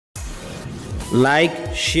like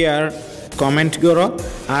share comment করো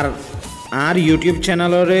আর YouTube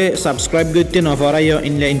চ্যানেলরে subscribe করতে নফরাইও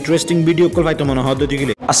in-law interesting video call ফাইতো মনে হদ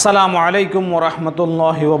দিগিলে আসসালামু আলাইকুম ওয়া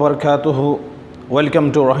রাহমাতুল্লাহি ওয়া বারাকাতুহু welcome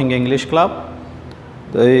to Rohingya English club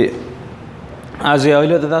आज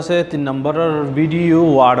आइले আছে 3 নম্বরের ভিডিও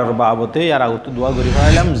ওয়ার্ডের বাবতে আর আগত দোয়া করি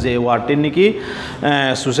ফাইলাম যে ওয়ার্ডটি নাকি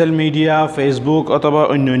সোশ্যাল মিডিয়া ফেসবুক অথবা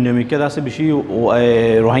অন্য মিকে আছে বেশি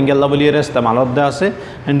রোহিঙ্গা বলিয়ে ইস্তেমালত দা আছে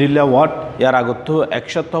হ্যান্ডিলা ওয়ার্ড ইয়ার আগত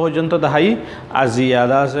 1 সপ্তাহ পর্যন্ত দেখাই আজ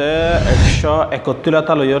ইয়াদ আছে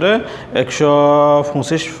 171টা লয়রে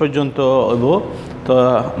 125 পর্যন্ত হইব তো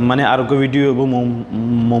মানে আর গো ভিডিও হইব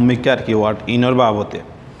মমিকে আর কি ওয়ার্ড ইনর বাবতে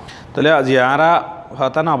তাহলে আজ ইয়ারা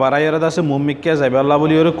হতা না বারাইয়ের দাসে মুমিককে যাইবে আল্লাহ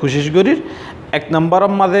বলি ওরে খুশিস করির 1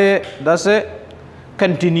 নম্বরের মাঝে দাসে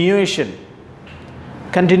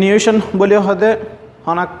কন্টিনিউয়েশন বলি হদে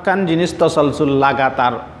হনাক্কান জিনিস তসলসুল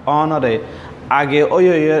লাগাতার অনরে আগে ওই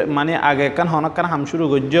মানে আগে কান হনাক্কান হাম শুরু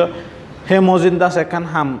গজ্য হে মজিন দাস এখান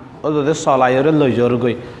হাম ওদের চলাইরে লই জোর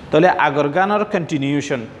গই তাহলে আগর গানের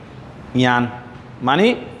কন্টিনিউয়েশন ইয়ান মানে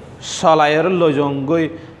চলাইরে লই জং গই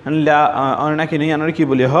নাকি ইয়ানোর কি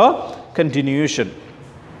বলি হ কন্টিনিউয়েশন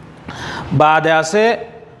বাদে আছে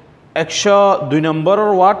 102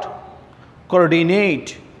 নম্বরের ওয়ার্ড কোঅর্ডিনেট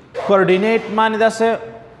মানে আছে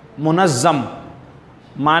মুনাজ্জম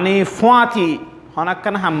মানে ফাতি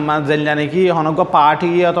হনাক্কান হাম্মা জানলা নাকি হনগ পার্টি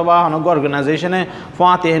অথবা হনগ অর্গানাইজেশনে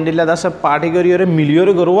ফাতি হ্যান্ডিলা আছে পার্টি করিয়রে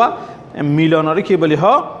মিলিয়রে গরুয়া মিলনর কি বলি হ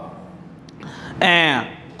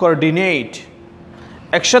কোঅর্ডিনেট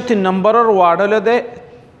 103 নম্বরের ওয়ার্ড হলো দে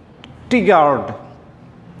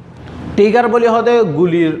টিগার বলি হদে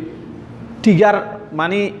গুলির টিগার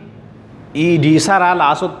মানে ইডি সারা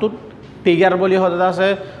লাসত টিগার বলি হদে আছে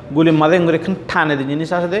গুলি মাঝে এখান ঠানে দি জিনিস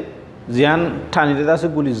আছে দে জিয়ান ঠানি দিতে আছে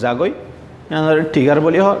গুলি জাগই টিগার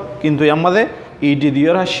বলি হ কিন্তু আমাদের ইডি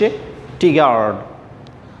দিয়ের আসছে টিগার্ড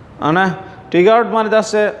না টিগার্ড মানে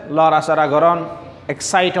আছে লড়াচড়া গরণ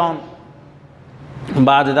এক্সাইটন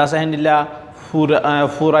বা যেটা আছে হ্যান্ডিলা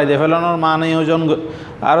ফুরাই দে ফেলানোর মানেজন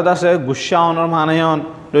আর আছে গুসাওয়ানোর মানেয়ন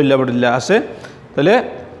লইলা বডিল্লা আছে তাহলে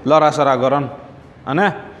লড়াচড়া গরণ না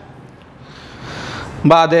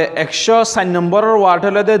বাদে 104 নম্বরের ওয়ার্ড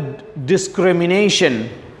হলে দে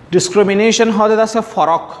ডিসক্রিমিনেশন হদে আছে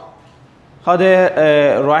ফরক হদে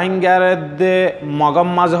রোহিঙ্গার দে মগম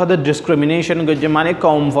মাঝে হদে ডিসক্রিমিনেশন গজ্জে মানে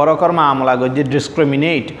কম ফরকর মামলা গজ্জে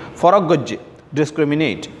ফরক গজ্জে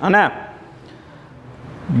ডিসক্রিমিনেট না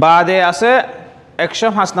বাদে আছে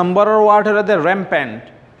 105 নম্বরের ওয়ার্ড হলে দে র্যাম্পেন্ট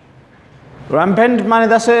মানে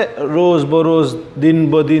আছে রোজ বরোজ দিন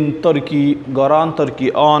বদিন তর্কি গরন তর্কি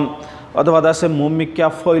অন অথবা আছে মুমিকা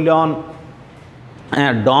ফৈলন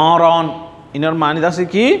ডরন ইনার মানে আছে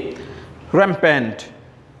কি র্যাম্পেন্ট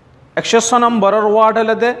 106 নম্বরের ওয়ার্ড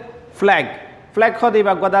হলে দে ফ্ল্যাগ হতে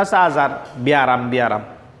বাগদা আছে আজার বিয়ারাম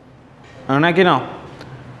না কি না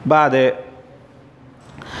বাদে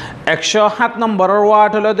 107 নম্বরের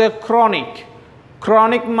ওয়ার্ড হলে দে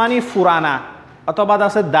ক্রনিক মানে ফুরানা অথবা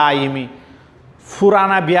আছে দায়মি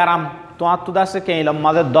ফুরানা বিয়ারাম তোমার তো আছে কেইলাম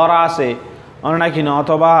মাঝে দরা আছে নাকি না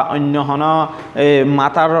অথবা অন্য হন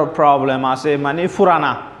মাথার প্রবলেম আছে মানে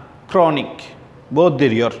ফুরানা ক্রনিক বহুত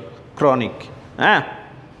দেরিয়র ক্রনিক হ্যাঁ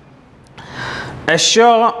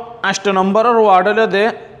 108 নম্বরের ওয়ার্ড হলে দে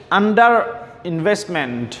আন্ডার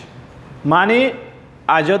ইনভেস্টমেন্ট মানে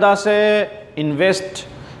আজদ আছে ইনভেস্ট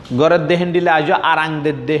গড়ের দেহেন দিলে আজ আরাং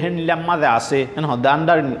দেহেন দিলে মাঝে আছে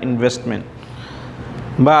আন্ডার ইনভেস্টমেন্ট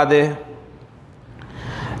বাদে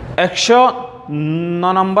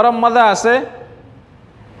 109 নম্বরের মধ্যে আছে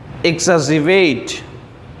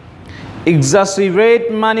এক্সাসিভেট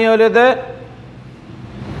মানে হলে দে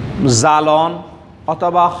জালন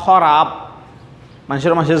অথবা খরাব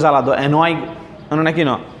মানুষের জ্বালা দো এনওয়াই নাকি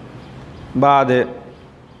ন বাদে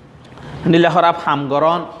নীলা খরাব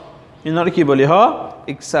হামগরণ ইনর কি বলি হ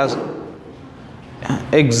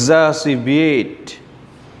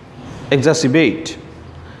এক্সাসিভেট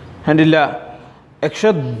হ্যান্ডিলা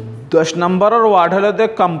 110 নম্বরের ওয়ার্ড হলো দে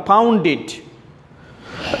কম্পাউন্ডেড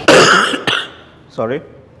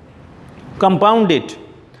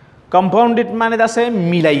মানে আছে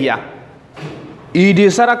মিলাইয়া ইডি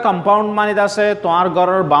সারা কম্পাউন্ড মানে আছে তোমার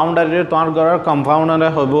ঘরের বাউন্ডারি তোমার ঘরের কম্পাউন্ডারে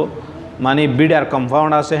হইব মানে বিডার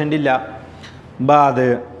কম্পাউন্ড আছে হ্যান্ডিলা বাদে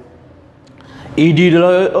ইডি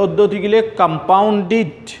পদ্ধতি গেলে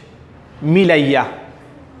কম্পাউন্ডেড মিলাইয়া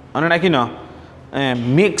নাকি না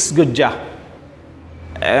মিক্স গজ্জা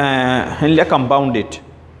হ্যান্ডিলা কম্পাউন্ডেড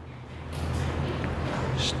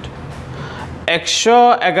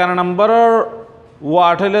 111 নম্বরের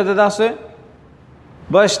ওয়ার্ড হইলে যেটা আছে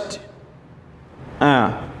বেস্ট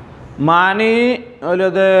মানে হইলে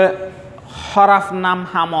যে হরফ নাম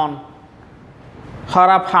হামন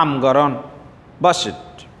খারাপ হাম গরন বাসিত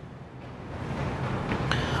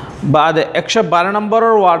বাদে 112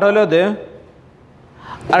 নম্বরের ওয়ার্ড হলো দে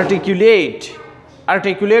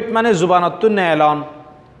আর্টিকুলেট মানে জুবানত্তু নেলন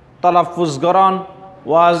তলাফুজ গরন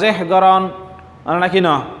ওয়াজেহ গরন নাকি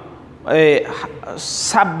না এই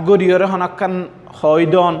সাব গরিয়রে হনাক্কান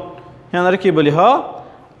হয়দন হেনার কি বলি হ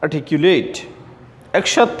আর্টিকুলেট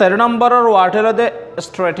 113 নম্বরের ওয়ার্ড হলো দে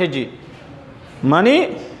স্ট্র্যাটেজি মানে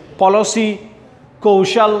পলিসি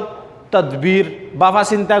কৌশল তদবির বাবা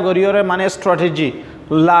চিন্তা গরিয়রে মানে স্ট্র্যাটেজি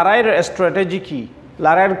লড়াইয়ের স্ট্র্যাটেজি কি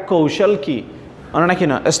লড়াইয়ের কৌশল কি নাকি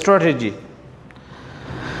না স্ট্র্যাটেজি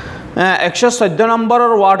 114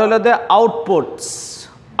 নম্বরের ওয়ার্ড হলো দে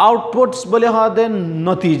আউটপুটস বলে হয়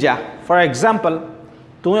নতিজা ফর এক্সাম্পল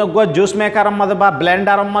তুমি একবার জুস মেকারের মাঝে বা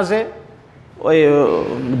ব্লেন্ডারের মাঝে ওই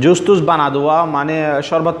জুস টুস বানা দেওয়া মানে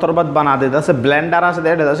শরবত টরবত বানা দে আছে ব্লেন্ডার আছে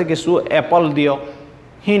দেখা আছে কিছু অ্যাপল দিও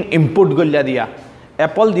হিন ইনপুট গলিয়া দিয়া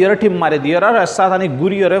অ্যাপল দিয়ে ঠিক মারে দিয়ে আর সাথে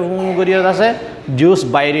গুড়িয়ে আছে জুস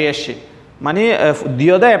বাইরে এসে মানে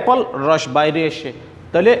দিও দে অ্যাপল রস বাইরে এসে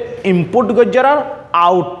তাহলে ইনপুট গজ্জার আর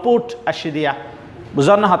আউটপুট আসি দিয়া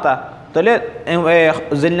বুঝার না হতা তাহলে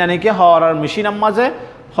জিনিস নাকি হওয়ার আর মেশিনের মাঝে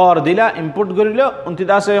হওয়ার দিলা ইনপুট করিলে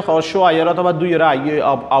উন্তিদা আছে শো আইয়ের অথবা দুইয়ের আইয়ে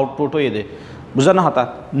আউটপুট হয়ে দে বুঝার না হতা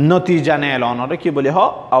নতিজা নেল অনরে কি বলি হ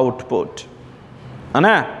আউটপুট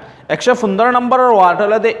না 115 নম্বরের ওয়ার্ড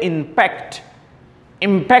হলো দে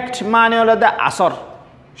ইম্প্যাক্ট মানে হলো দে আসর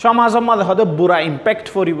সমাজের মাঝে হয়তো বুড়া ইম্প্যাক্ট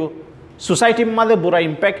পড়িব সোসাইটির মাঝে বুড়া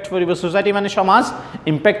ইম্প্যাক্ট পড়িব সোসাইটি মানে সমাজ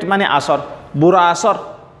ইম্প্যাক্ট মানে আসর বুড়া আসর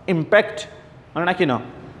ইম্প্যাক্ট মানে নাকি ন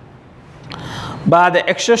বাদে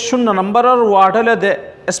 100 নম্বরের ওয়ার্ড হলো দে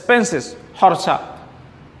এক্সপেন্সেস খরচা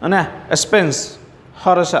না এক্সপেন্স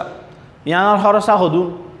খরচা ইয়ার খরচা হদুন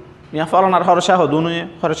ইয়া ফলনার খরচা হদুন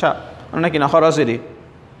খরচা নাকি না খরচেরই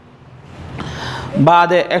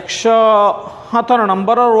বাদে 117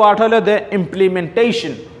 নম্বরের ওয়ার্ড হলো দে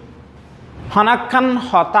ইমপ্লিমেন্টেশন হনাক্ষণ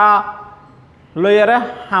হতা লয়ারে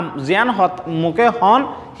হাম জিয়ান হত মুখে হন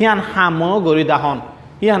হিয়ান হামও গরি দাহন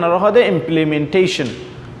হিয়ানোর হদে ইমপ্লিমেন্টেশন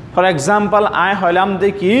ফর এক্সাম্পল আই হইলাম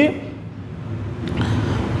দেখি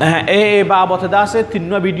এই বাবতে দা আছে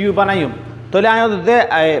তিন্ন ভিডিও বানাইম তাহলে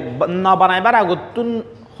আই ন বানাইবার আগতুন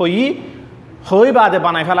হই বাদে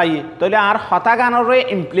বানাই ফেলাই তাহলে আর হতা গানরে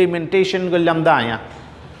ইমপ্লিমেন্টেশন করলাম দা আয়া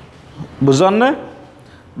বুঝন না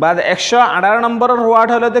বাদ 118 নম্বরের ওয়ার্ড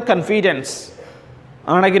হলো দে কনফিডেন্স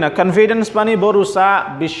নাকি না কনফিডেন্স মানে ভরসা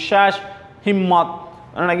বিশ্বাস হিম্মত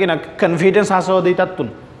নাকি না কনফিডেন্স আসো দিতাতুন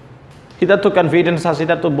হিতাতো কনফিডেন্স আছে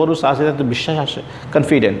হিতাতো ভরসা আছে হিতাতো বিশ্বাস আছে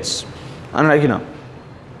কনফিডেন্স নাকি না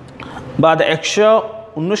বাদ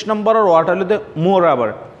 119 নম্বরের ওয়ার্ড হলো দে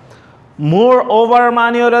মোর ওভার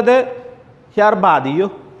মানে হলো দে হিয়ার বাদিও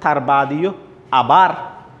তার বাদিও আবার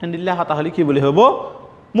হ্যান্ডিল্লা হতা হলে কি বলি হব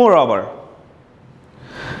মোর ওভার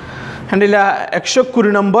হ্যান্ডিল্লা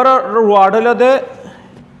 120 নম্বরের ওয়ার্ড হলো দে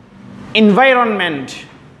এনভায়রনমেন্ট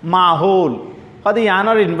মাহৌল হয়তো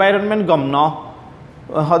ইয়ানোর এনভায়রনমেন্ট গম ন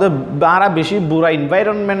হয়তো আরা বেশি বুড়া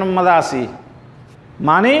এনভায়রনমেন্টের মধ্যে আসি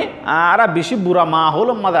মানে আরা বেশি বুড়া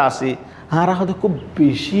মাহৌলের মধ্যে আসি আরা হয়তো খুব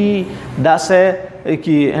বেশি দাসে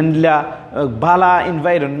কি হ্যান্ডিলা ভালা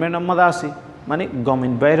এনভায়রনমেন্টের মধ্যে আসি মানে গম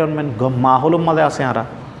এনভায়রনমেন্ট গম মাহৌলের মধ্যে আসে আরা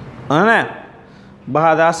হ্যাঁ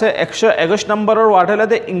বাদ আছে 121 নম্বরের ওয়ার্ড হলো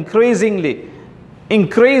দে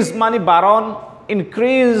ইনক্রিজ মানে বারণ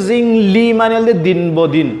ইনক্রিজিংলি মানে হলে দিন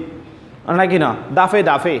বদিন নাকি না দাফে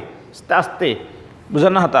আস্তে আস্তে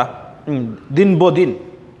বুঝেন না হাতা দিন বদিন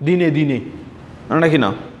দিনে দিনে নাকি না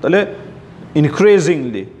তাহলে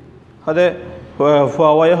ইনক্রিজিংলি হদে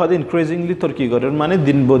ফুয়াওয়াই হদে ইনক্রিজিংলি তোর কি করে মানে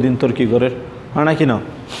দিন বদিন তোর কি করে নাকি না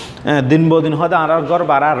দিন বদিন হদে আর ঘর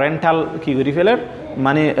বাড়া রেন্টাল কি করি ফেলের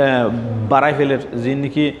মানে বাড়াই ফেলের যে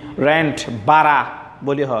নাকি রেন্ট বাড়া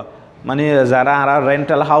বলি হয় মানে যারা আর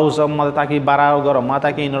রেন্টাল হাউস মধ্যে তাকে বাড়া গরম মা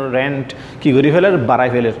তাকে রেন্ট কি করি ফেলের বাড়াই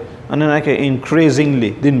ফেলের মানে নাকি ইনক্রিজিংলি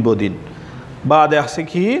দিন বদিন বাদে আছে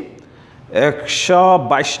কি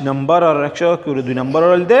 122 নম্বর আর 122 নম্বর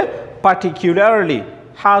হলতে পার্টিকুলারলি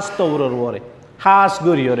হাস তৌরর ওরে হাস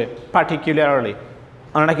গরিয়রে পার্টিকুলারলি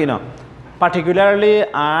নাকি না পার্টিকুলারলি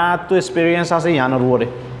তো এক্সপিরিয়েন্স আছে ইয়ানোর ওরে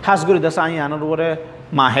হাস গরি দাস ইয়ানোর ওরে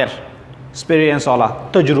মাহের এক্সপিরিয়েন্স ওয়ালা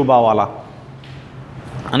তজরুবা ওয়ালা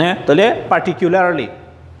মানে তাহলে পার্টিকুলারলি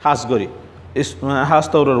হাস গরি হাস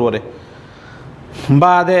তৌরর ওরে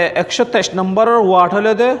বাদে 123 নম্বরের ওয়ার্ড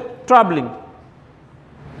হলে দে ট্রাভেলিং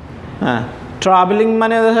হ্যাঁ ট্রাভেলিং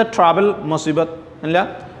মানে ট্রাভেল মুসিবত বুঝলা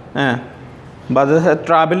হ্যাঁ বাদে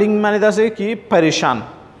ট্রাভেলিং মানে আছে কি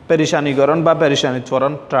পেরেশানি করণ বা পেরেশানি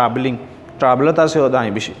চরণ ট্রাভেলত আছে ওদাই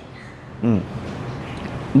বেশি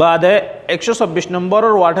বাদে 126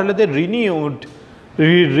 নম্বরের ওয়ার্ড হলে দে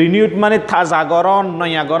রিনিউড মানে তাজাগরণ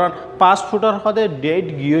নয়াগরণ পাসপোর্টের হদে ডেট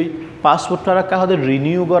গিয়ে পাসপোর্টের একা হদে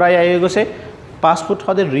রিনিউ করাই আই গেছে পাসপোর্ট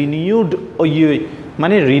হদে রিনিউড ও গিয়ে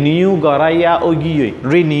মানে রিনিউ করাইয়া ও গিয়ে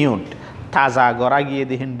রিনিউড তাজা গড়া গিয়ে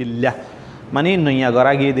দেখেন দিল্লা মানে নয়া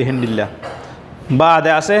গড়া গিয়ে দেখেন দিল্লা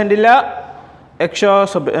বাদে আছে হেন্দিল্লা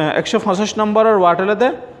 165 নম্বরের ওয়ার্ড হলে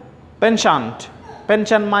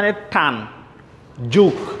পেনশন মানে টান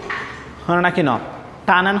যুগ হ্যাঁ নাকি ন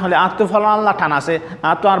টানেন হলে আর তো ফলন আল্লাহ টান আছে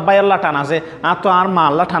আর তো আর বাইল্লা টান আছে আর তো আর মা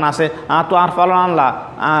আল্লাহ টান আছে আর তো আর ফলন আল্লাহ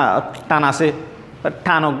টান আছে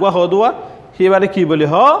টান গুয়া হদুয়া সেবারে কি বলি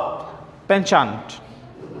হ পেনশন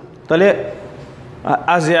তাহলে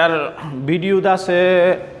আজ আর ভিডিও আছে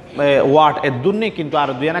ওয়ার্ড এর দুর্নি কিন্তু আর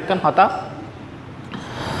দুই একখান হতা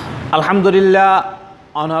আলহামদুলিল্লাহ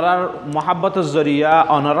অনারার মহাব্বতের জরিয়া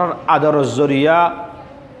অনারার আদরের জরিয়া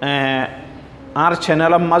আর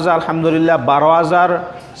চ্যানেলের মাঝে আলহামদুলিল্লাহ 12,000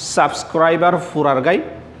 সাবস্ক্রাইবার ফুরার গাই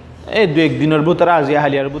এই দু একদিনের ভিতরে আজি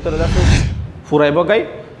হালিয়ার ভিতরে দেখো ফুরাইব গাই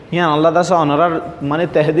হিয়ান আল্লাহ দাসা অনারার মানে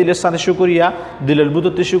তেহদিলের সাথে শুকরিয়া দিলের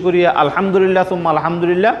ভিতরতে শুকরিয়া আলহামদুলিল্লাহ তুম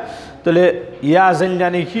আলহামদুলিল্লাহ তাহলে ইয়া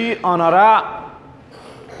জানি কি অনারা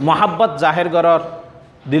মহাব্বত জাহের গরর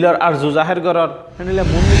দিলর আরজু জাহের গরর হেনিলে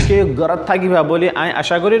মনকে গরত থাকিবা বলি আই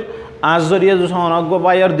আশা করি আজ জরিয়া যখন অনজ্ঞ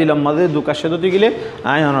বাইর দিলম মাঝে দুকাশে দতি গেলে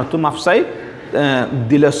আই অনর তু মাফসাই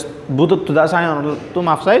দিল বুধত্ব দাস আই অনর তু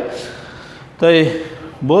মাফসাই তাই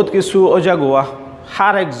বহুত কিছু অজাগুয়া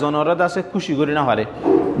হার একজনের দাসে খুশি করি না পারে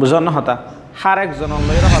বুঝন না হতা হার একজনের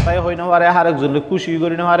লইরা হতাই হই না পারে হার একজনের খুশি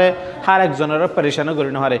করি না পারে হার একজনের পরেশানও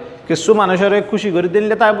করি না পারে কিছু মানুষের খুশি করে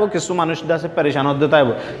দিলে তাইব কিছু মানুষ দাসে পরেশান হতে তাইব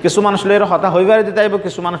কিছু মানুষ লইরা হতা হইবার দিতে তাইব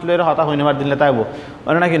কিছু মানুষ লইরা হতা হই নাবার দিলে তাইব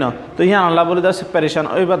ওরা নাকি ন তো ইয়া আল্লাহ বলে দাসে পরেশান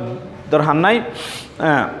ওইবার দরকার নাই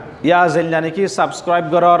ইয়া জানি কি সাবস্ক্রাইব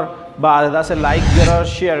করার বা দাসে লাইক করার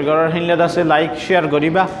শেয়ার করার হিনলে দাসে লাইক শেয়ার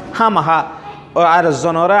করিবা হামাহা আর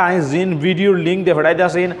জনরা আই জিন ভিডিওর লিঙ্ক দিয়ে ফেটাই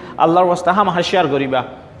দাসিন আল্লাহর ওয়াস্তা হামাহা শেয়ার করিবা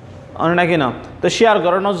অনে নাকি না তো শেয়ার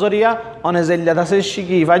করানোর জরিয়া অনে জেল্লা আছে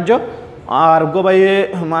শিখি পার্য আর গোবাইয়ে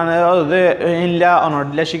মানে ইনলা অনর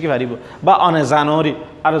দিলে শিখি পারিব বা অনে জানরি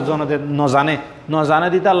আর জনতে নজানে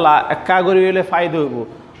দিতে আল্লাহ একা করি হলে ফায়দা হইব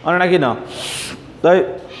অনে নাকি না তাই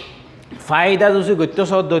ফায়দা যদি গত্য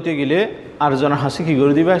সহজ হইতে গেলে আর জনের হাসি কি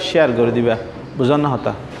করে দিবা শেয়ার করে দিবা বুঝান না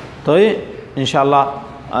হতা তাই ইনশাল্লাহ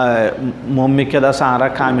মম্মিকে দাসা আরা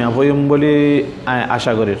কামিয়াব হইম বলে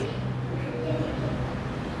আশা করি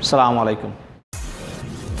আসসালামু আলাইকুম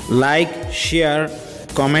লাইক শেয়ার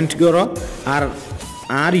কমেন্ট করো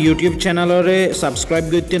আর ইউটিউব চ্যানেলরে সাবস্ক্রাইব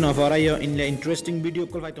করতে নফরাইও ইনলে ইন্টারেস্টিং ভিডিও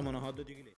কল ভাই তো মনে হয়